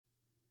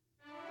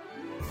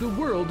The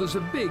world is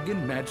a big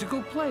and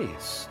magical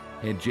place,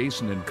 and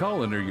Jason and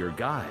Colin are your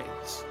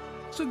guides.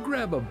 So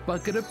grab a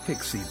bucket of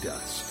pixie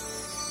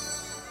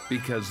dust,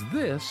 because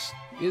this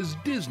is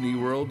Disney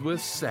World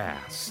with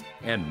sass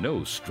and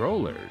no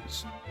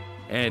strollers.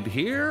 And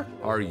here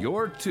are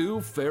your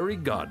two fairy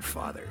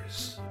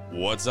godfathers.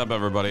 What's up,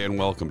 everybody, and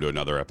welcome to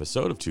another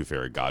episode of Two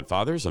Fairy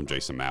Godfathers. I'm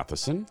Jason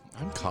Matheson.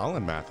 I'm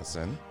Colin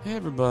Matheson. Hey,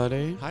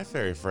 everybody. Hi,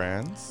 fairy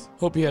friends.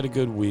 Hope you had a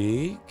good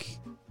week.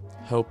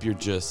 Hope you're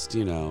just,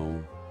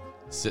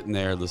 sitting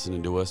there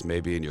listening to us,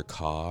 maybe in your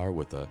car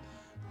with a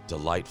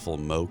delightful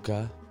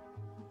mocha,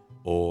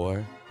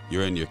 or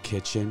you're in your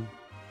kitchen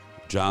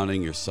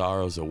drowning your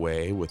sorrows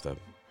away with a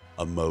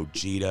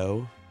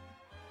mojito.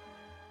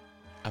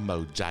 A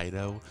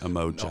mojito. A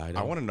mojito. No,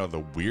 I want to know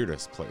the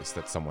weirdest place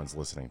that someone's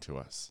listening to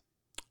us.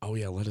 Oh,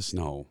 yeah, let us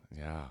know.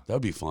 Yeah. That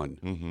would be fun.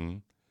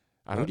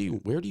 Mm-hmm.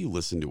 Where do you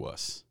listen to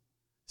us?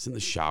 Is it in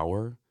the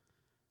shower?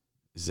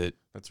 Is it?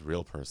 That's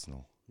real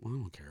personal. Well, I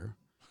don't care.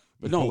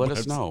 But no, let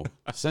us know.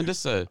 Send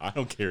us a... I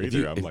don't care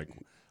either.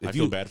 I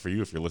feel bad for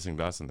you if you're listening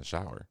to us in the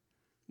shower.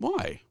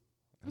 Why?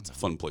 That's a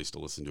fun place to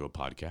listen to a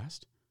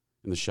podcast.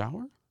 In the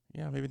shower?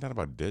 Yeah, maybe not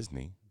about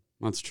Disney.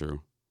 That's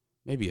true.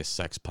 Maybe a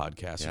sex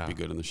podcast would be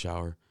good in the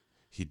shower.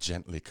 He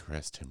gently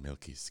caressed her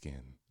milky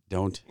skin.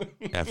 Don't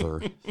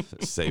ever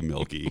say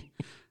milky.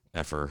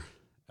 Ever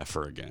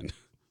again.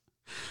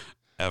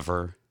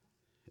 Ever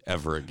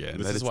again.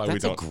 That's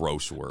a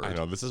gross word. I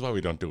know. This is why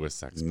we don't do a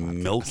sex podcast.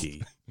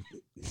 Milky.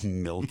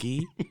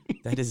 Milky?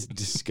 That is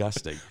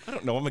disgusting. I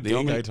don't know. I'm a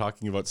gay guy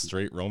talking about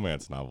straight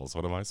romance novels.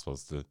 What am I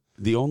supposed to?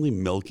 The only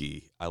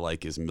Milky I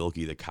like is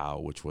Milky the Cow,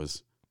 which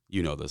was,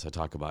 this. I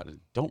talk about it.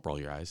 Don't roll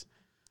your eyes.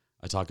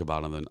 I talk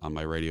about on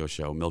my radio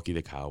show. Milky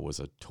the Cow was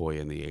a toy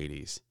in the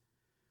 80s.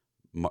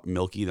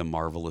 Milky the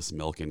Marvelous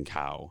Milking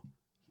Cow.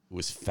 It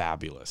was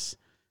fabulous.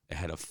 It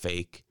had a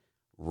fake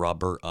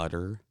rubber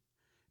udder,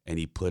 and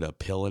he put a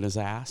pill in his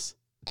ass.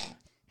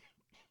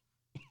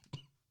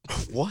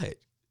 What?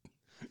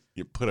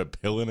 You put a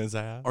pill in his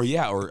ass?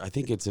 Or I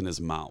think it's in his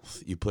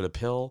mouth. You put a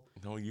pill.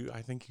 No,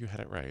 I think you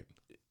had it right.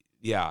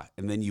 Yeah,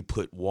 and then you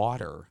put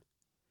water,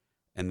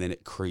 and then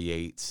it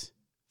creates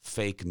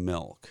fake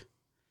milk.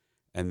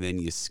 And then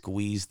you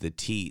squeeze the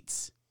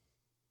teats,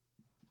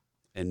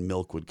 and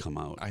milk would come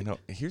out. I know.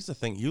 Here's the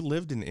thing. You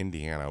lived in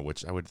Indiana,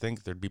 which I would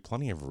think there'd be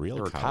plenty of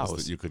real cows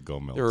that you could go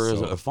milk. There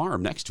was a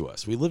farm next to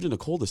us. We lived in a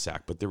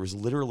cul-de-sac, but there was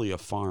literally a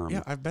farm.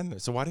 Yeah, I've been there.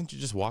 So why didn't you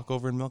just walk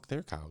over and milk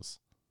their cows?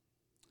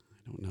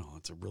 I don't know.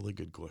 That's a really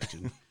good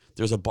question.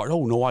 There's a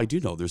Oh, no, I do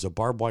know. There's a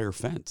barbed wire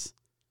fence.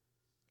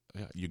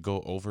 Yeah, you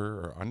go over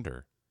or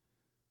under.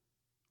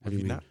 Have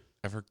you not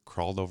ever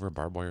crawled over a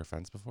barbed wire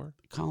fence before?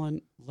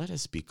 Colin, let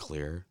us be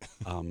clear.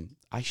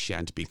 I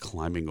shan't be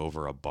climbing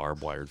over a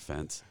barbed wire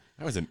fence.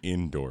 I was an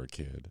indoor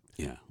kid.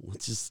 Yeah,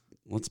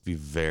 let's be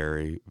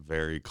very,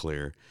 very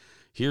clear.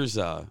 Here's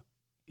a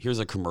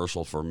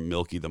commercial for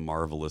Milky the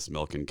Marvelous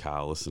Milking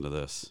Cow. Listen to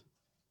this.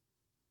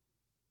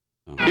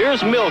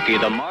 Here's Milky,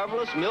 the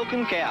marvelous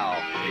milking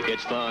cow.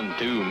 It's fun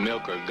to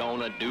milk her,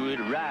 gonna do it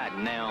right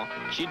now.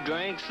 She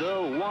drinks the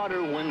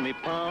water when we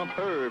pump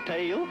her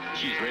tail.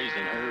 She's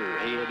raising her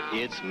head,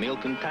 it's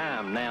milking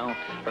time now.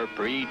 Her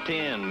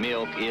pretend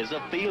milk is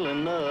a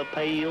feeling the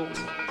pail.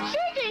 She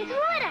drinks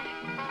water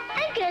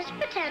and gives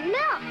pretend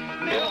milk.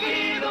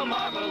 Milky, the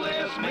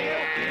marvelous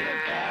milking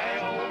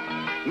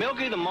cow.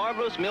 Milky, the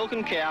marvelous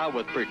milking cow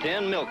with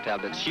pretend milk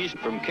tablets. She's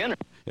from Kenner.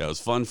 Yeah, it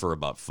was fun for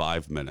about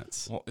 5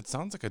 minutes. Well, it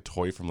sounds like a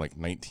toy from like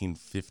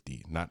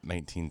 1950, not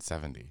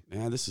 1970.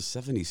 Yeah, this is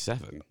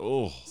 77.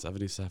 Oh,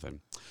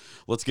 77.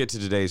 Let's get to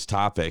today's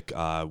topic,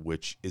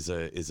 which is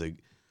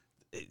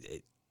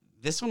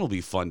this one will be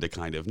fun to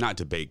kind of not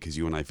debate because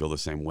you and I feel the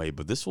same way,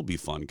 but this will be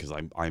fun because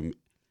I'm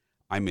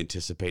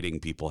anticipating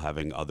people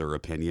having other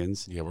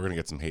opinions. Yeah, we're gonna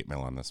get some hate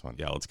mail on this one.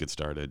 Yeah, let's get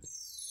started.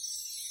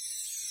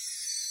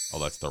 Oh,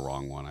 that's the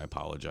wrong one. I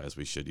apologize.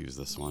 We should use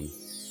this one.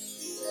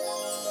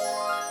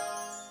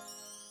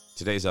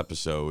 Today's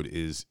episode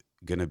is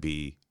going to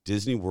be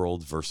Disney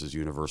World versus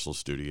Universal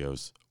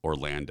Studios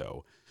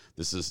Orlando.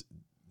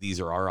 These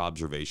are our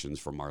observations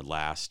from our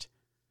last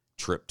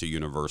trip to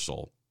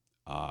Universal,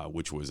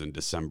 which was in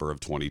December of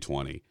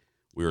 2020.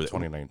 We were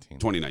 2019.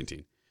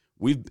 2019.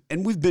 We've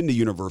been to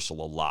Universal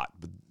a lot,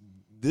 but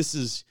this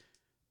is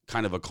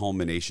kind of a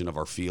culmination of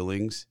our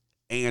feelings,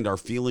 and our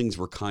feelings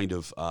were kind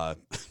of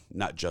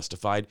not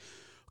justified,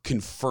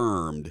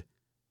 confirmed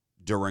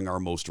during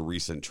our most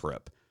recent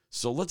trip.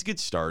 So let's get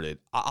started.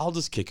 I'll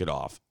just kick it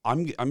off.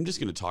 I'm just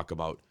going to talk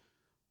about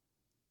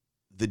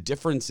the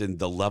difference in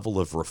the level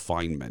of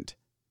refinement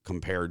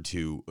compared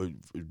to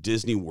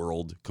Disney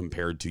World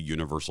compared to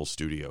Universal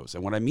Studios.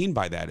 And what I mean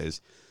by that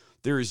is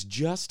there is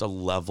just a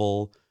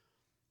level,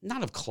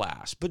 not of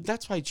class, but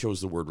that's why I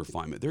chose the word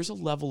refinement. There's a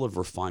level of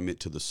refinement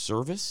to the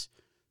service,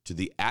 to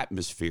the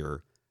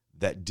atmosphere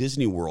that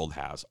Disney World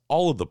has,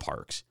 all of the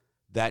parks,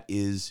 that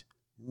is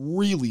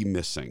really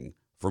missing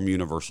from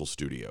Universal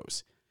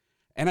Studios.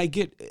 And I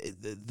get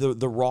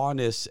the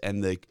rawness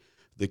and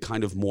the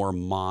kind of more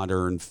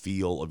modern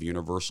feel of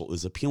Universal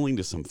is appealing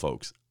to some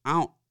folks.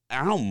 I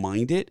I don't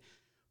mind it,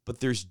 but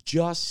there's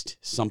just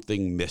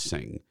something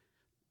missing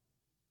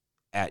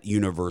at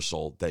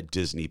Universal that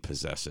Disney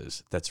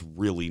possesses that's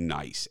really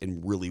nice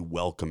and really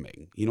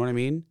welcoming. You know what I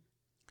mean?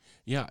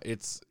 Yeah,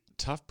 it's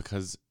tough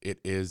because it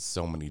is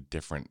so many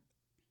different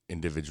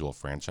individual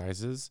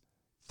franchises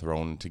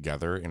thrown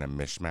together in a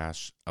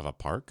mishmash of a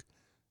park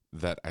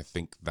that I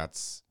think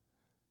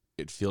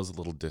it feels a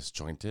little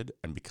disjointed.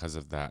 And because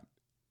of that,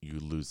 you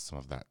lose some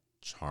of that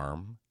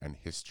charm and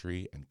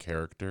history and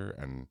character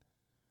and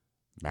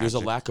magic. There's a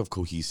lack of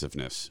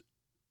cohesiveness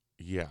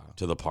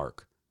to the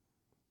park.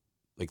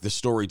 Like the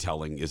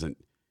storytelling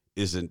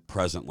isn't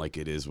present like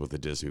it is with the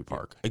Disney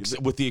park,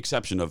 with the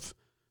exception of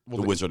the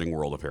Wizarding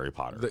World of Harry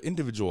Potter. The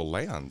individual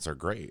lands are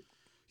great.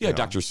 Yeah,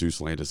 Dr. Seuss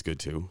Land is good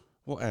too.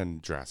 Well,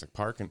 and Jurassic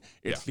Park, and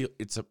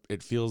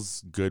it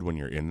feels good when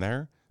you're in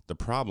there. The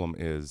problem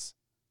is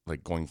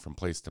like going from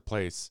place to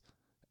place,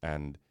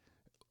 and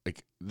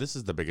like this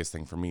is the biggest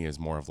thing for me is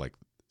more of like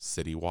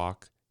City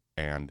Walk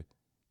and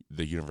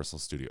the Universal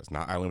Studios,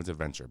 not Islands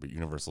Adventure, but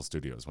Universal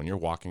Studios. When you're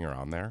walking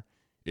around there,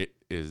 it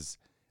is.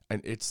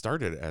 And it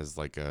started as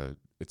like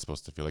it's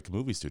supposed to feel like a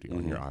movie studio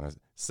when you're on a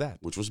set.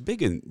 Which was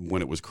big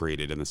when it was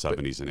created in the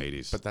 70s and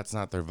 80s. But that's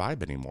not their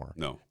vibe anymore.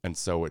 No. And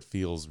so it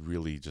feels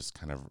really just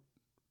kind of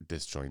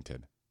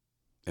disjointed.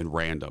 And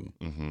random.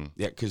 Mm-hmm.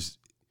 Yeah, because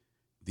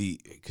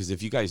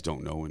if you guys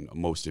don't know, and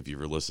most of you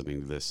are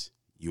listening to this,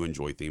 you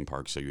enjoy theme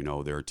parks, so you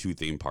know there are 2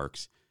 theme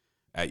parks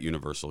at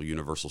Universal.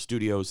 Universal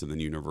Studios and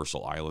then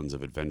Universal Islands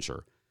of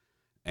Adventure.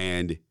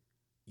 And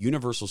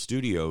Universal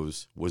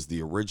Studios was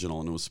the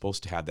original, and it was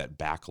supposed to have that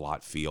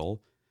backlot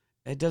feel.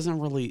 That doesn't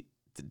really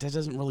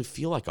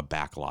feel like a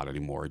backlot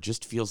anymore. It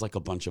just feels like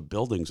a bunch of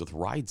buildings with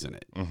rides in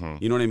it. Mm-hmm.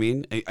 You know what I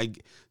mean?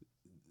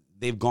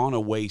 They've gone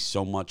away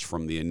so much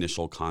from the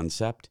initial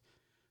concept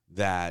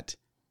that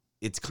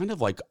it's kind of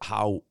like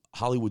how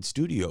Hollywood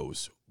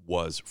Studios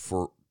was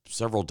for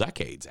several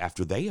decades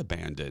after they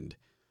abandoned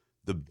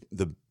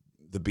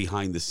the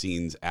behind the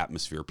scenes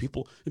atmosphere.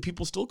 People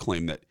still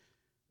claim that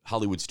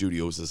Hollywood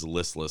Studios is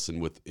listless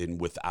and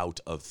without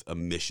a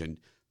mission.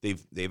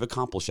 They've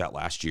accomplished that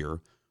last year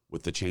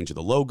with the change of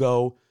the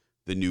logo,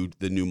 the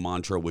new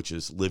mantra, which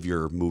is live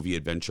your movie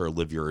adventure,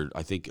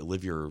 I think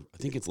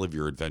it's live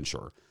your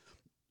adventure,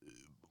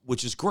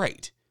 which is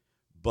great.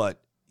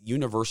 But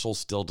Universal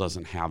still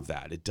doesn't have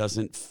that. It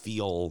doesn't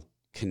feel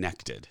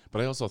connected.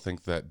 But I also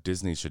think that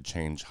Disney should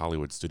change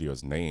Hollywood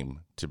Studios' name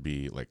to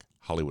be like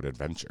Hollywood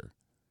Adventure.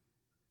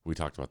 We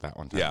talked about that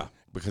one time. Yeah.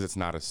 Because it's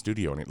not a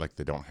studio, and like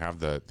they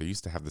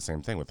used to have the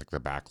same thing with like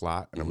the back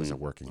lot, and it was a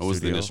working studio. It was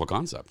the initial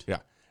concept. Yeah.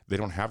 They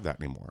don't have that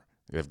anymore.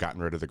 They've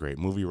gotten rid of the Great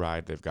Movie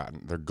Ride.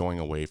 They're going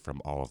away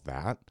from all of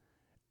that.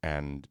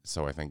 And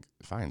so I think,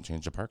 fine,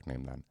 change the park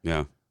name then.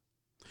 Yeah.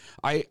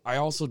 I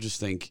also just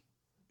think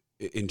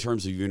in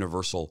terms of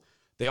Universal,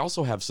 they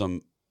also have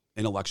some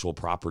intellectual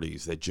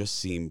properties that just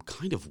seem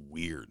kind of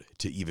weird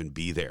to even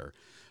be there.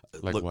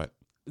 Like what?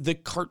 The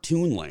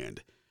Cartoon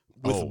Land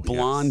with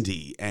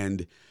Blondie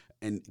and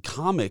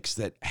comics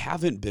that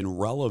haven't been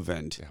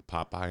relevant. Yeah,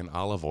 Popeye and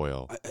Olive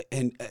Oyl.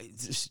 And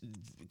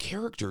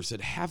characters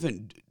that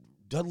haven't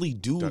Dudley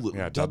Do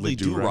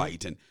Right.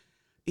 Right. And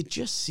it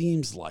just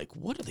seems like,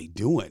 what are they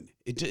doing?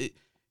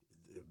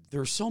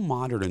 They're so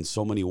modern in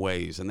so many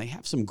ways, and they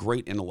have some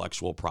great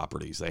intellectual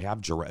properties. They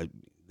have the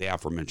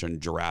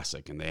aforementioned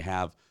Jurassic, and they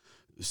have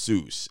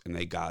Seuss, and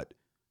they got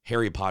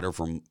Harry Potter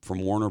from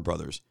Warner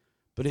Brothers.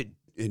 But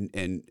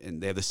and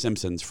they have The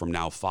Simpsons from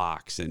now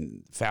Fox,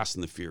 and Fast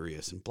and the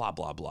Furious, and blah,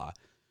 blah, blah.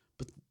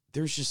 But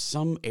there's just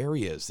some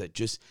areas that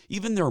just,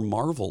 even their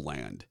Marvel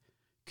Land,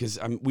 because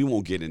we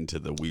won't get into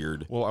the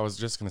weird. Well, I was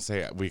just going to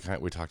say, we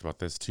talked about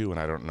this too, and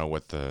I don't know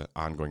what the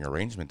ongoing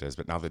arrangement is,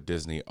 but now that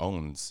Disney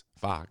owns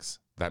Fox,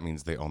 that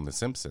means they own The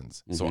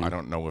Simpsons. Mm-hmm. So I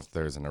don't know if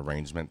there's an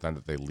arrangement then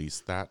that they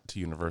lease that to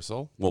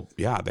Universal. Well,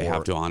 yeah, they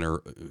have to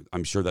honor,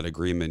 I'm sure that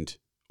agreement.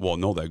 Well,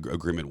 no, that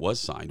agreement was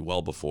signed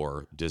well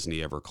before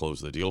Disney ever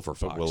closed the deal for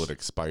Fox. But will it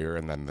expire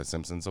and then The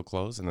Simpsons will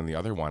close? And then the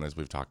other one, as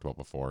we've talked about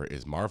before,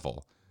 is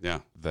Marvel. Yeah.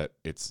 That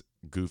it's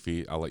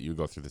goofy. I'll let you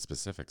go through the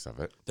specifics of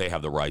it. They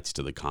have the rights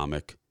to the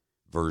comic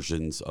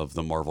versions of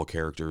the Marvel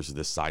characters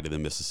this side of the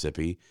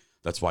Mississippi.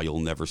 That's why you'll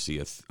never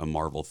see a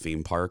Marvel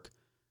theme park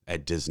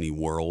at Disney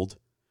World,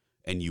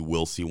 and you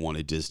will see one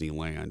at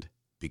Disneyland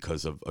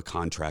because of a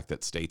contract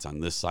that states on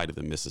this side of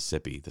the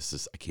Mississippi.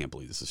 I can't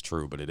believe this is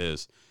true, but it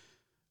is.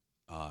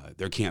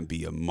 There can't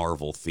be a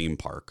Marvel theme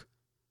park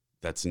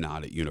that's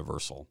not at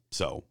Universal.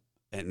 So,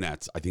 and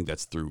I think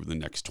that's through the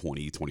next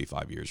 20,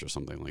 25 years or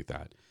something like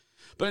that.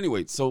 But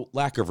anyway, so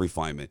lack of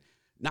refinement.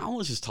 Now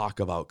let's just talk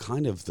about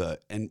kind of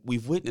and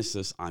we've witnessed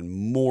this on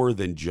more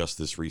than just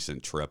this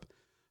recent trip,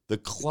 the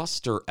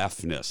cluster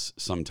F-ness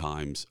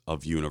sometimes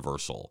of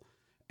Universal.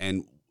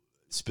 And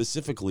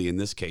specifically in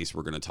this case,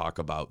 we're going to talk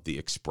about the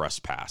Express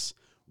Pass,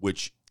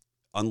 which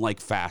unlike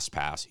Fast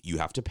Pass, you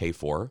have to pay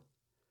for.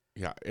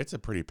 Yeah, it's a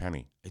pretty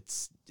penny.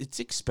 It's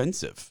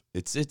expensive.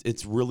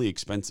 It's really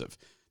expensive.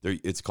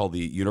 It's called the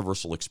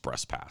Universal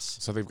Express Pass.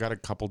 So they've got a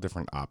couple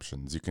different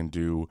options. You can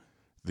do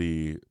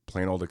the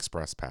plain old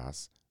Express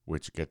Pass,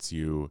 which gets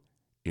you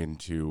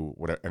into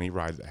any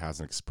ride that has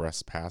an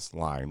express pass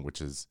line, which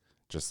is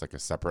just like a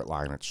separate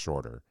line that's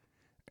shorter.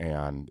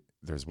 And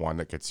there's one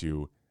that gets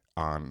you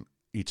on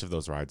each of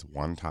those rides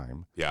one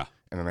time. Yeah.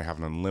 And then they have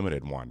an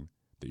unlimited one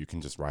that you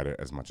can just ride it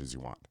as much as you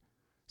want.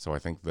 So I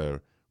think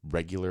the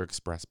regular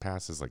express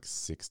pass is like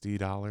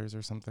 $60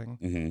 or something.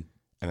 Mm-hmm.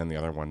 And then the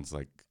other one's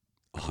like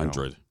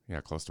 100.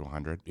 Yeah, close to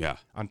 100. Yeah.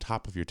 On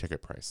top of your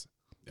ticket price.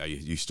 Yeah,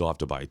 you still have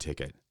to buy a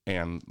ticket.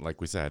 And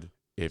like we said,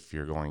 if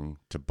you're going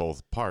to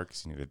both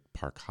parks, you need a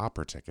park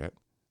hopper ticket.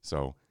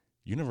 So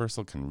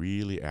Universal can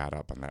really add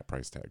up on that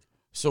price tag.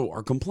 So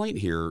our complaint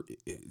here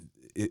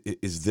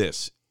is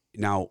this.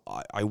 Now,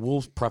 I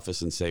will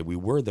preface and say we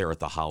were there at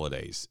the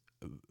holidays,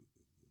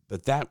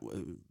 but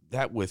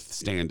that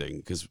withstanding,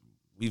 because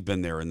we've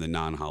been there in the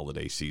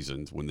non-holiday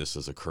seasons when this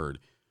has occurred,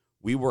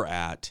 we were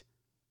at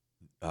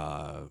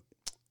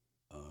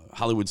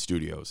Hollywood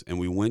Studios, and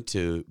we went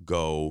to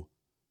go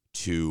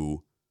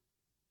to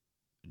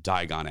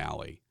Diagon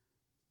Alley,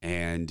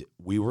 and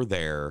we were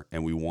there,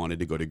 and we wanted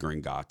to go to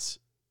Gringotts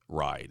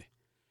ride.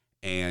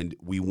 And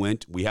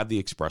we had the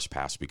express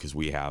pass because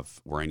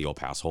we're annual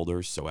pass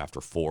holders. So after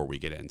 4, we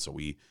get in. So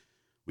we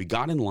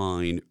got in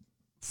line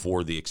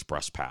for the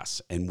express pass,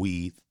 and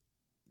we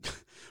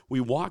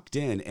walked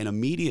in, and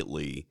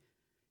immediately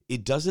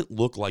it doesn't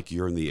look like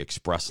you're in the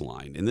express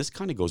line. And this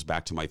kind of goes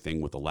back to my thing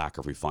with the lack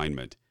of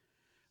refinement.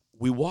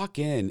 We walk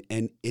in,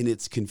 and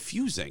it's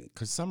confusing.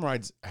 Because some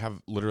rides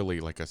have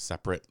literally like a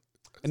separate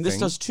and this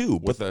does too,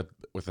 with a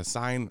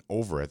sign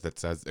over it that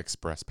says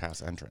express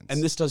pass entrance.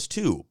 And this does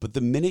too. But the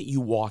minute you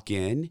walk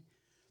in,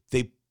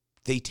 they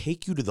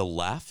take you to the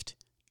left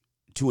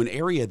to an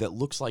area that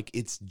looks like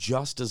it's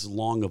just as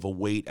long of a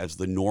wait as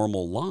the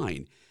normal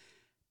line.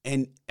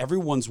 And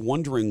everyone's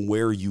wondering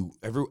where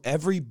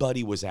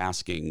everybody was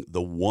asking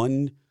the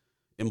one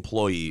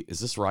employee, is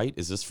this right?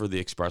 Is this for the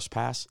express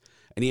pass?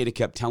 And he had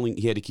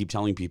to keep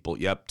telling people,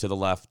 yep, to the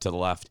left.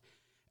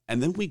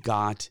 And then we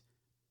got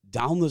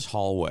down this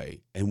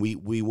hallway, and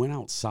we went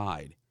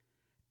outside,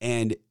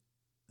 and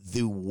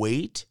the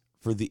wait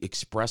for the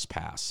express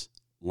pass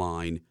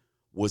line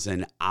was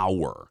an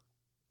hour.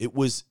 It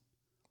was...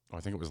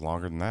 I think it was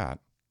longer than that.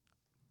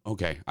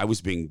 Okay, I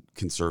was being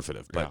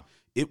conservative, but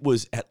it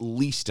was at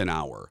least an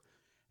hour.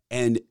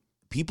 And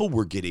people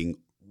were getting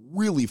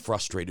really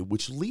frustrated,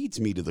 which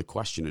leads me to the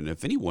question, and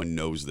if anyone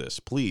knows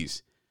this,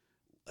 please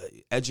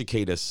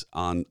educate us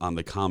on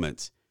the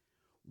comments.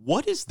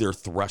 What is their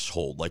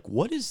threshold? Like,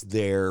 what is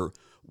their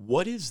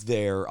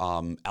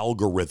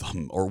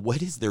algorithm, or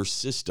what is their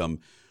system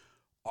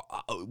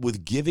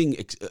with giving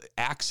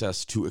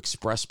access to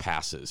express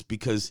passes?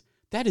 Because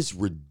that is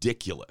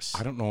ridiculous.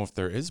 I don't know if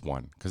there is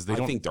one, because I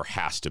think there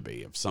has to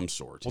be of some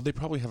sort. Well, they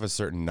probably have a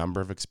certain number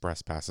of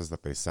express passes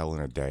that they sell in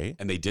a day.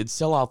 And they did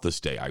sell out this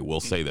day. I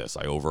will say this.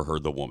 I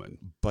overheard the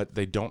woman. But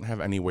they don't have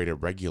any way to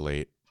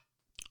regulate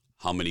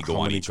how many go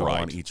on each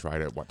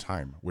ride at what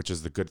time, which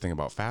is the good thing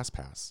about Fast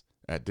Pass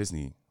at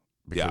Disney.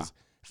 Because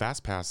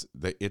Fast Pass,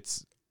 they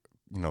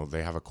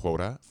have a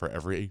quota for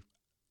every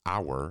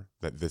hour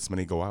that this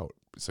many go out.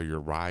 So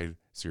your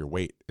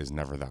wait is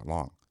never that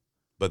long.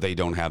 But they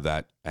don't have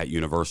that at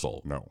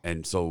Universal. No.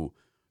 And so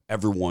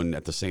everyone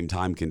at the same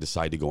time can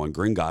decide to go on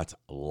Gringotts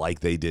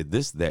like they did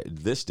this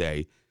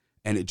day.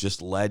 And it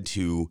just led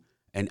to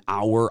an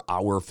hour,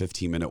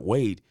 15-minute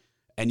wait.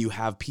 And you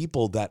have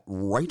people that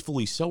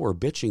rightfully so are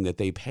bitching that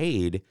they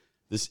paid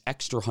this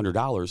extra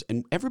 $100.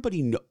 And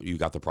everybody you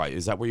got the price.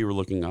 Is that where you were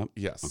looking up?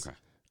 Yes. Okay.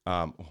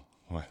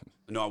 What?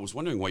 No, I was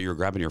wondering why you were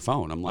grabbing your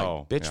phone. I'm like,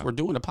 bitch, yeah. We're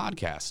doing a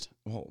podcast.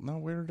 Well, no,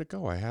 where did it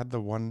go? I had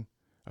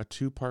a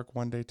 2-park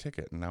 1-day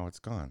ticket, and now it's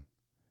gone.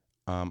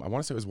 I want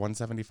to say it was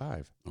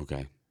 $175.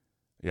 Okay.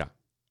 Yeah.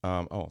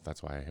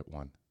 That's why I hit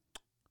 1.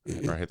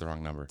 Or I hit the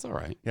wrong number. It's all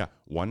right. Yeah,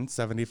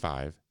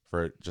 $175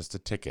 for just a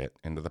ticket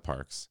into the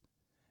parks.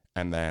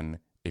 And then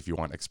if you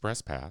want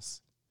Express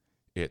Pass,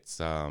 it's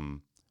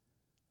 $90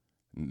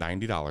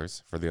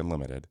 for the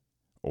unlimited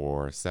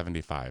or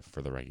 $75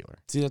 for the regular.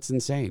 See, that's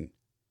insane.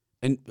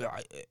 And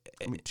I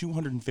mean,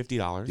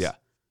 $250. Yeah.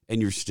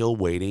 And you're still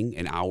waiting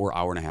an hour,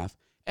 hour and a half.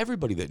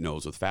 Everybody that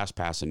knows with Fast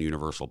Pass and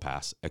Universal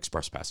Pass,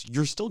 Express Pass,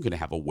 you're still going to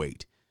have a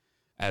wait,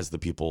 as the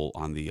people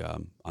on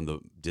the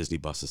Disney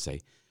buses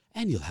say,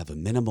 and you'll have a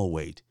minimal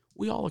wait.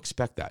 We all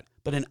expect that.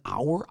 But an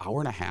hour, hour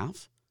and a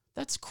half,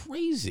 that's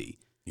crazy.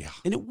 Yeah.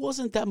 And it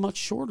wasn't that much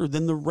shorter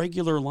than the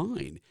regular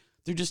line.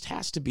 There just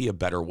has to be a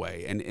better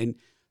way. And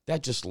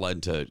that just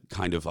led to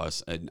kind of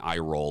an eye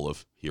roll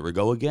of, here we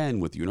go again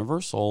with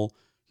Universal.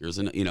 Here's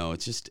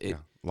it's just...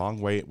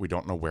 Long wait. We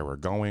don't know where we're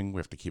going. We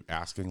have to keep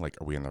asking, like,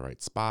 are we in the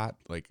right spot?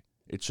 Like,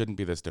 it shouldn't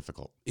be this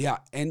difficult. Yeah,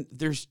 and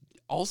there's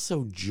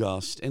also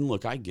and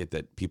look, I get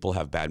that people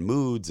have bad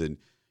moods and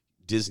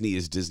Disney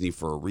is Disney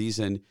for a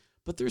reason,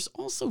 but there's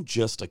also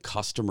just a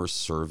customer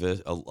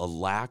service, a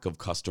lack of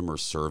customer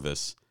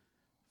service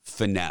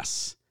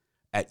finesse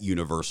at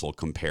Universal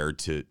compared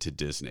to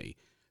Disney.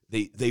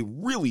 They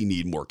really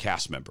need more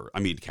cast member.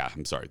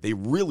 They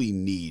really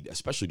need,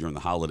 especially during the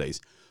holidays,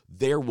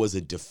 there was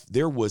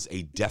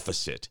a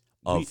deficit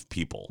of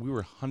people. We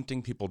were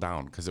hunting people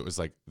down because it was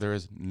like there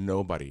is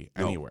nobody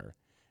anywhere.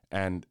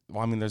 And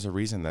well, I mean, there's a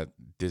reason that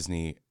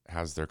Disney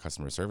has their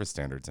customer service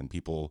standards, and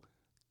people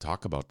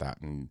talk about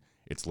that, and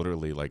it's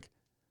literally like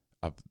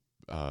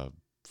a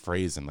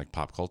phrase in like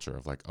pop culture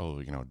of like, oh,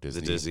 you know,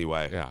 Disney, The Disney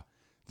way. yeah,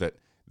 that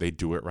they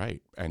do it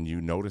right, and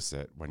you notice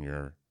it when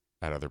you're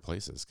at other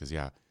places. Because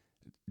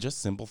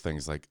just simple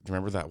things like, do you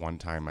remember that one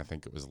time? I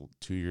think it was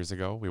 2 years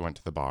ago. We went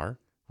to the bar.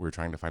 We were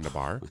trying to find a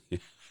bar.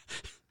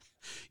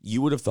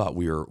 You would have thought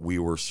we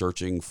were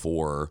searching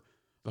for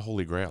The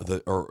Holy Grail.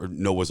 or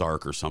Noah's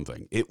Ark or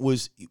something. It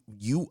was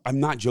I'm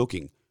not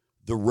joking.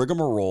 The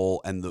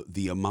rigmarole and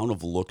the amount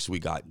of looks we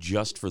got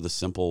just for the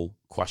simple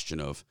question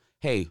of,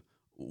 hey,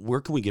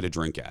 where can we get a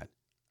drink at?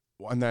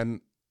 And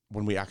then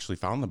when we actually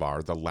found the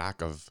bar, the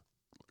lack of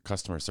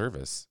customer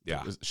service.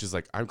 Yeah. She's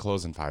like, I'm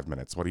closed in 5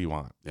 minutes. What do you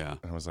want? Yeah.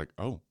 And I was like,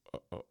 oh,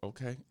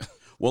 okay.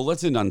 Well,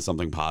 let's end on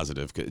something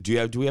positive.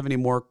 Do we have any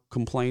more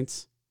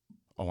complaints?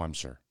 Oh, I'm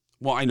sure.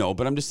 Well, I know,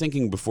 but I'm just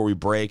thinking before we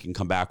break and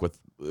come back with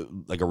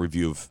like a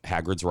review of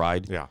Hagrid's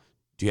ride. Yeah.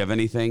 Do you have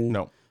anything?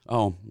 No.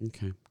 Oh,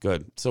 okay,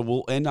 good. So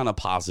we'll end on a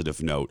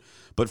positive note.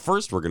 But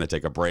first, we're going to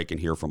take a break and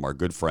hear from our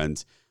good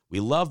friends. We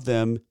love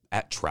them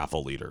at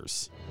Travel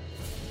Leaders.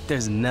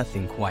 There's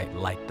nothing quite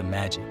like the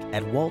magic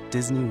at Walt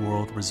Disney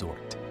World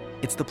Resort.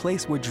 It's the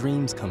place where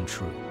dreams come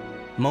true,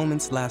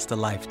 moments last a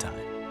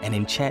lifetime, and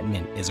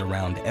enchantment is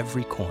around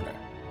every corner.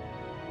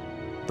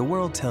 The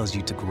world tells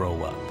you to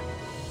grow up.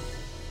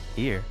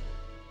 Here,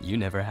 you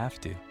never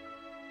have to.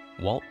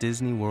 Walt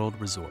Disney World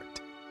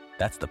Resort.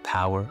 That's the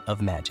power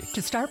of magic.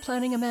 To start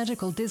planning a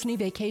magical Disney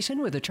vacation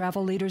with a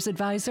Travel Leaders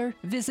advisor,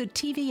 visit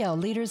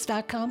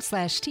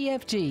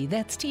tvlleaders.com/TFG.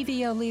 That's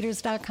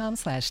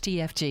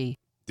tvlleaders.com/TFG.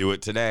 Do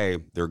it today.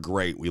 They're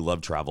great. We love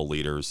Travel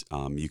Leaders.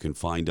 You can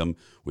find them.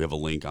 We have a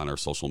link on our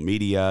social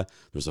media.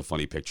 There's a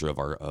funny picture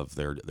of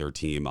their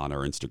team on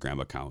our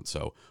Instagram account.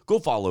 So go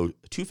follow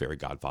Two Fairy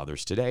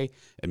Godfathers today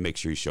and make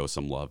sure you show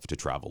some love to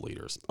Travel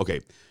Leaders.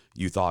 Okay,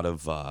 you thought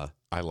of... I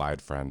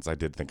lied, friends. I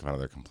did think of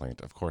another complaint.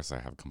 Of course I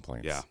have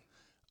complaints. Yeah.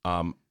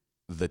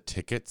 The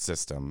ticket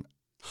system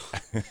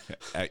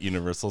at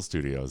Universal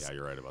Studios Yeah,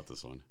 you're right about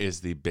this one. is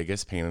the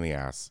biggest pain in the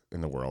ass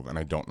in the world, and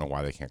I don't know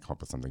why they can't come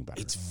up with something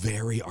better. It's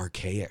very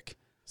archaic.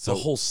 So- The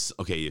whole...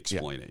 Okay,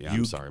 explain it. Yeah,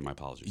 I'm sorry. My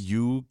apologies.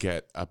 You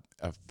get a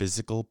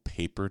physical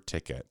paper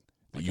ticket.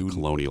 Like a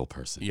colonial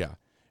person. Yeah.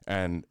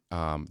 And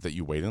that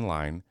you wait in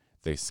line,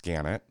 they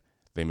scan it,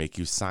 they make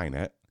you sign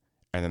it,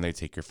 and then they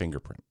take your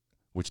fingerprint,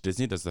 which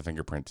Disney does the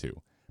fingerprint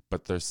too.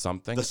 But there's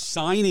something... The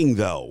signing,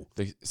 though.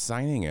 They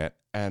signing it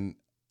and...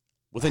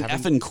 With an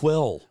effing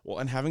quill. Well,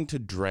 and having to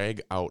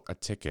drag out a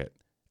ticket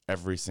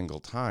every single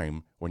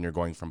time when you're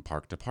going from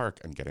park to park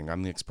and getting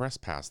on the express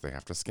pass, they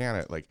have to scan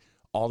it. Like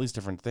all these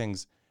different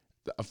things.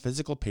 A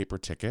physical paper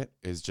ticket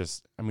is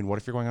just, I mean, what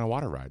if you're going on a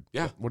water ride?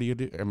 Yeah. What do you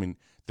do? I mean,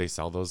 they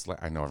sell those,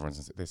 I know everyone's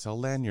going to say, they sell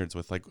lanyards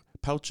with like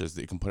pouches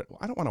that you can put, well,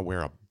 I don't want to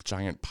wear a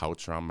giant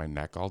pouch around my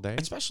neck all day.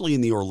 Especially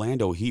in the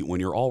Orlando heat when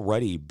you're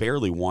already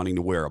barely wanting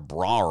to wear a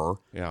bra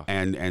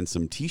and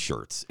some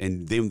T-shirts.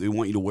 And they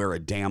want you to wear a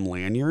damn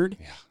lanyard.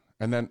 Yeah.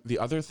 And then the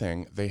other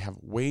thing, they have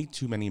way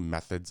too many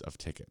methods of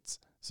tickets.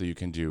 So you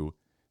can do,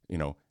 you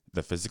know,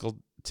 the physical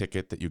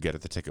ticket that you get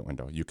at the ticket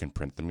window. You can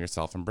print them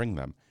yourself and bring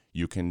them.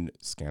 You can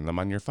scan them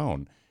on your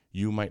phone.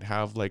 You might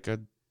have like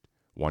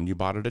one you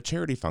bought at a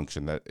charity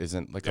function that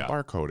isn't like a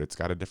barcode. It's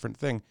got a different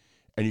thing.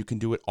 And you can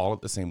do it all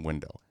at the same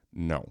window.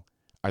 No.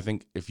 I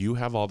think if you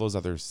have all those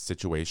other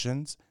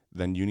situations,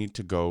 then you need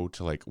to go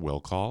to like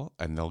Will Call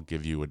and they'll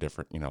give you a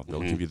different,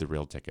 they'll give you the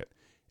real ticket.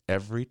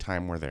 Every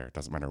time we're there, it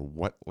doesn't matter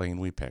what lane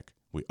we pick,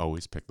 we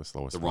always pick the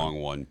slowest one. The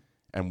wrong one.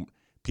 And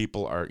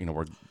people are,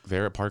 we're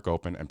there at Park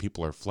Open and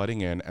people are flooding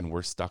in and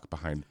we're stuck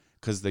behind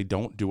because they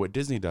don't do what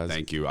Disney does.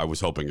 Thank you. I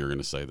was hoping you were going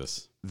to say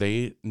this.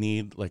 They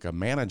need like a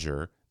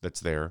manager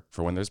that's there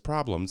for when there's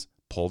problems,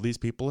 pull these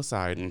people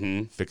aside,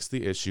 fix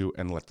the issue,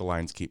 and let the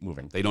lines keep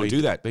moving. They don't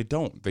do that. They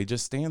don't. They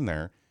just stand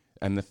there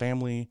and the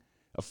family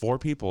of 4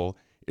 people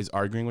is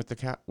arguing with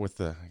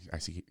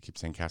keep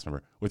saying cast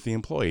member, with the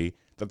employee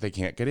that they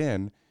can't get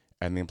in.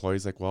 And the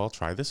employee's like, well,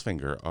 try this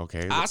finger.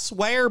 Okay. I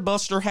swear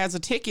Buster has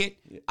a ticket.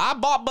 I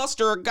bought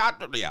Buster a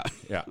Yeah.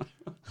 Yeah.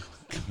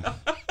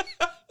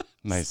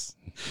 Nice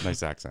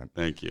accent.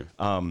 Thank you.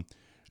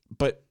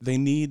 But they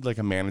need like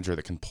a manager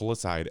that can pull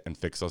aside and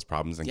fix those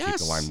problems and keep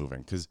the line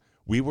moving. Because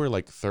we were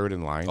like third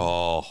in line.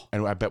 Oh.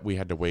 And I bet we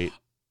had to wait,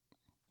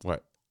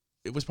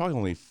 it was probably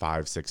only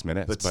 5-6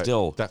 minutes. But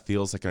still. That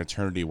feels like an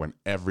eternity when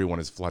everyone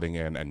is flooding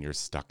in and you're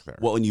stuck there.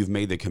 Well, and you've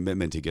made the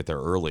commitment to get there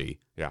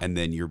early. Yeah. And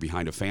then you're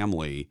behind a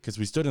family. Because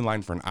we stood in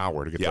line for an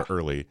hour to get there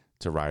early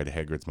to ride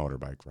Hagrid's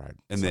motorbike ride.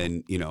 And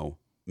then,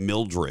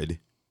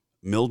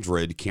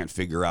 Mildred can't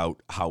figure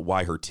out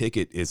why her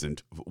ticket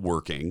isn't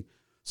working.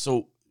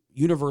 So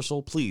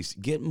Universal, please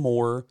get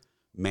more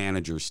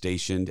managers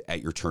stationed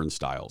at your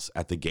turnstiles,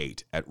 at the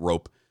gate, at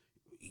rope,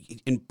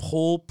 and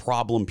pull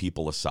problem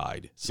people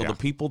aside. So the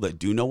people that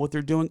do know what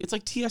they're doing, it's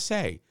like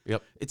TSA.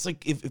 Yep. It's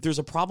like if there's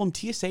a problem,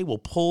 TSA will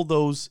pull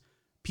those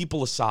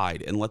people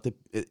aside and let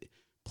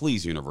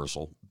please,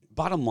 Universal,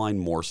 bottom line,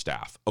 more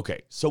staff.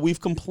 Okay, so we've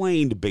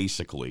complained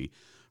basically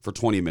for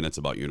 20 minutes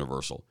about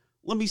Universal.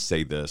 Let me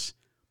say this.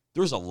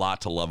 There's a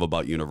lot to love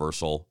about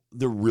Universal.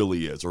 There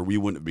really is, or we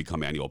wouldn't have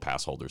become annual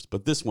pass holders.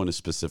 But this one is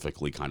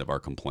specifically kind of our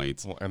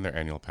complaints. Well, and their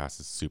annual pass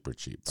is super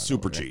cheap.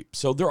 Super cheap.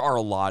 So there are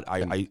a lot.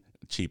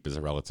 Cheap is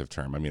a relative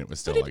term. I mean, it was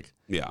still $500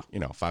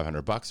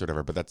 or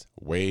whatever, but that's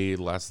way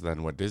less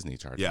than what Disney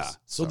charges. Yeah.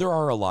 So there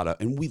are a lot of,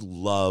 and we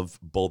love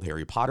both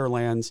Harry Potter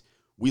lands.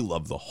 We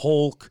love the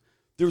Hulk.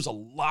 There's a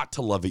lot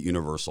to love at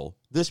Universal.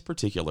 This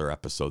particular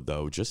episode,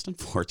 though, just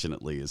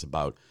unfortunately is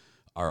about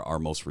our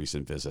most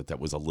recent visit that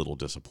was a little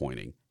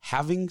disappointing.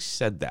 Having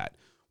said that,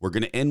 we're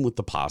going to end with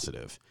the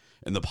positive.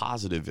 And the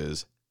positive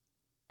is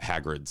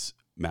Hagrid's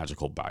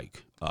magical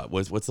bike.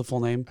 What's the full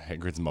name?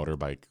 Hagrid's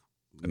motorbike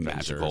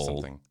magical or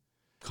something.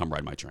 Come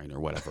ride my train or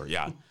whatever.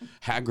 Yeah.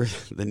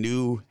 Hagrid, the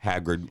new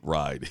Hagrid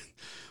ride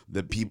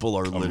that people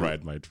are Come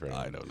ride my train.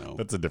 I don't know.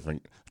 It's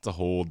a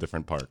whole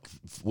different park.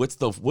 What's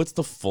the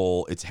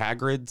full? It's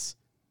Hagrid's.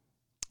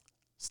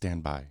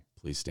 Stand by.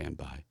 Please stand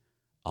by.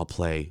 I'll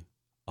play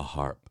a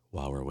harp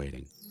while we're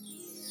waiting.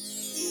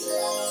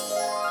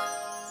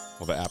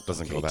 Well, the app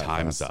doesn't go that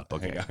time's fast. up.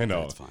 Okay, I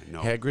know. That's fine.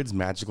 No. Hagrid's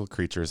Magical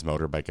Creatures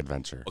Motorbike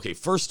Adventure. Okay,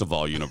 first of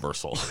all,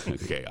 Universal.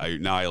 Okay,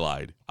 I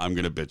lied. I'm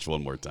going to bitch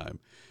one more time.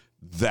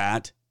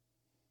 That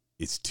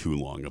is too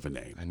long of a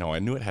name. I know. I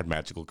knew it had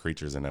magical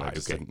creatures in it. I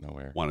just didn't know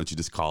where. Why don't you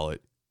just call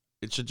it?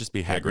 It should just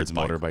be Hagrid's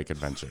Motorbike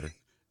Adventure.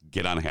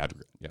 Get on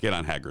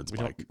Hagrid's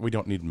bike. We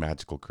don't need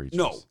magical creatures.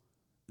 No,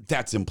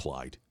 that's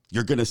implied.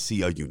 You're going to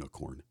see a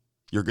unicorn.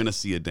 You're going to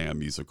see a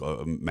damn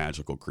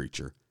magical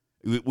creature.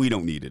 We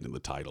don't need it in the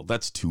title.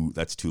 That's too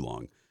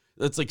long.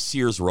 That's like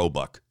Sears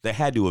Roebuck. They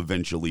had to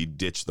eventually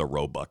ditch the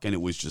Roebuck, and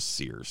it was just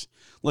Sears.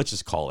 Let's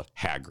just call it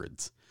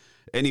Hagrid's.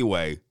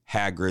 Anyway,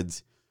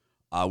 Hagrid's.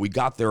 We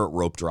got there at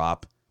rope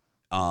drop.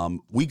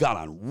 We got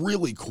on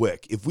really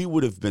quick. If we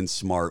would have been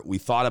smart, we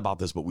thought about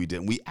this, but we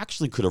didn't. We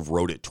actually could have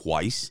rode it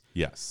twice.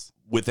 Yes.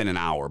 Within an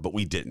hour, but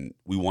we didn't.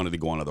 We wanted to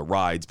go on other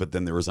rides, but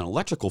then there was an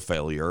electrical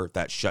failure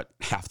that shut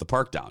half the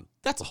park down.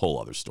 That's a whole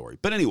other story.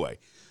 But anyway,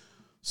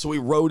 so we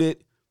rode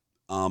it.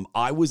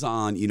 I was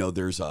on,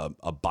 there's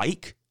a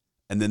bike,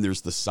 and then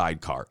there's the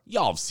sidecar.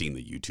 Y'all have seen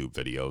the YouTube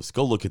videos.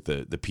 Go look at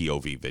the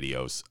POV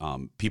videos.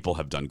 People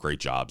have done great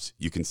jobs.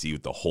 You can see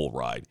the whole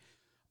ride.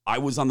 I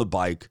was on the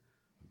bike.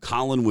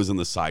 Colin was in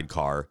the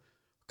sidecar.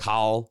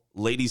 Kyle,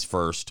 ladies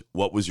first.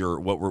 What was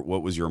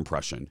your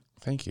impression?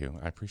 Thank you.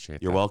 I appreciate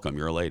it. You're welcome.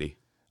 You're a lady.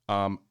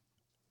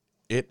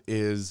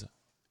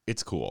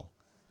 It's cool.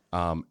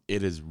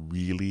 It is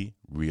really,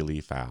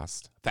 really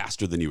fast.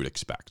 Faster than you would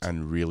expect.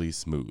 And really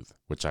smooth,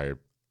 which I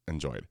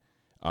enjoyed.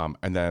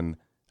 And then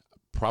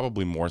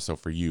probably more so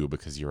for you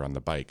because you're on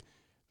the bike.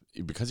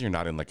 Because you're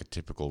not in like a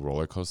typical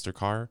roller coaster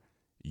car,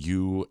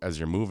 you, as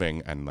you're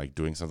moving and like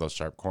doing some of those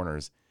sharp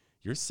corners,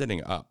 you're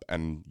sitting up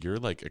and you're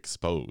like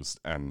exposed.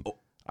 And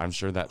I'm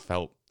sure that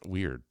felt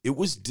weird. It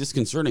was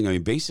disconcerting. I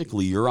mean,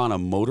 basically you're on a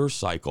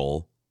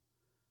motorcycle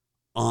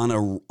on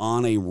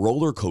a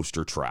roller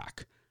coaster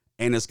track.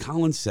 And as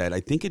Colin said, I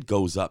think it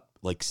goes up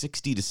like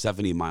 60 to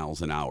 70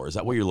 miles an hour. Is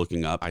that what you're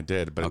looking up? I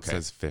did, but It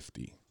says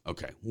 50.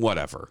 Okay,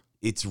 whatever.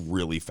 It's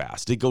really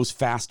fast. It goes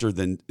faster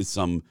than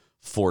some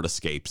Ford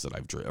Escapes that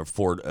I've driven, or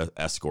Ford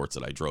Escorts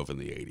that I drove in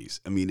the 80s.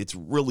 I mean, it's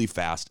really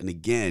fast. And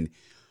again,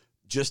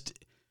 just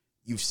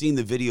you've seen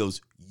the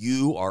videos.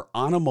 You are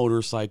on a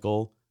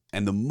motorcycle,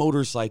 and the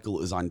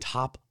motorcycle is on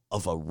top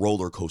of a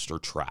roller coaster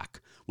track,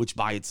 which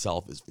by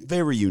itself is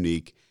very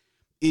unique.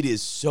 It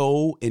is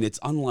so, and it's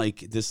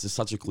unlike, this is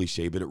such a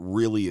cliche, but it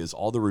really is.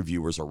 All the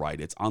reviewers are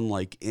right. It's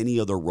unlike any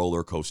other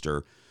roller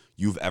coaster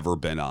you've ever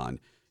been on.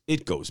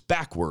 It goes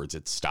backwards.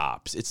 It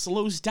stops. It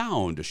slows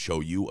down to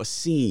show you a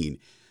scene.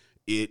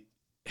 It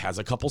has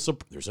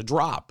there's a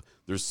drop.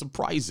 There's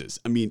surprises.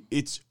 I mean,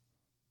 it's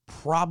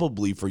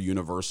probably for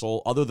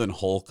Universal, other than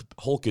Hulk.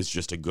 Hulk is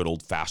just a good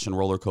old-fashioned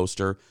roller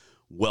coaster.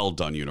 Well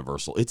done,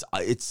 Universal.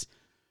 It's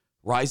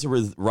Rise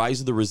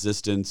of the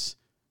Resistance,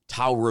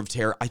 Tower of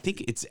Terror. I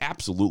think it's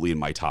absolutely in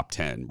my top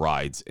 10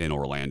 rides in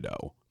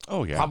Orlando.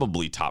 Oh, yeah.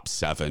 Probably top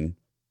 7.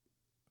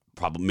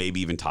 Probably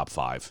maybe even top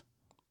 5.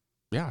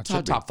 Yeah,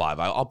 top 5.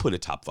 I'll put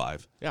it top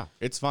 5. Yeah,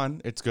 it's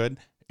fun. It's good.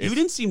 You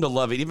didn't seem to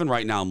love it. Even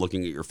right now, I'm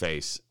looking at your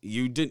face.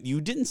 You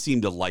didn't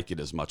seem to like it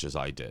as much as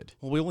I did.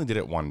 Well, we only did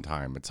it one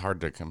time. It's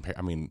hard to compare.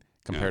 I mean,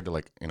 compared to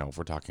like, if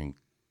we're talking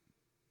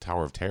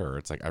Tower of Terror,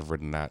 it's like I've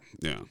ridden that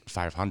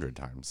 500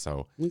 times.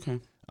 So, okay.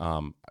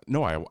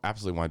 No, I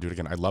absolutely want to do it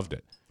again. I loved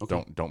it.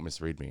 Okay. Don't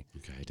misread me.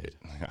 Okay, I did.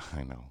 Yeah,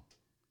 I know.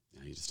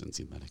 Yeah, you just didn't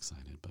seem that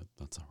excited, but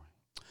that's all right.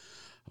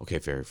 Okay,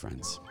 fairy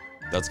friends.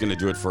 That's going to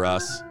do it for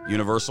us.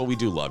 Universal, we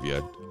do love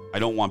you. I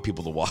don't want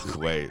people to walk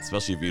away,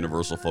 especially if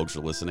Universal folks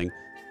are listening.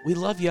 We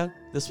love you.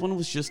 This one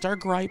was just our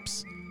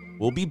gripes.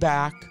 We'll be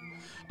back.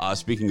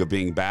 Speaking of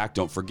being back,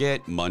 don't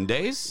forget,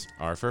 Mondays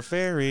are for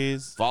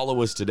fairies.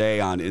 Follow us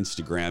today on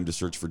Instagram to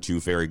search for 2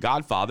 Fairy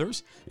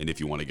Godfathers. And if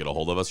you want to get a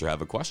hold of us or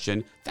have a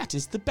question, that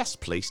is the best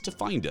place to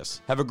find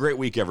us. Have a great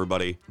week,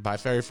 everybody. Bye,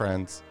 fairy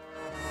friends.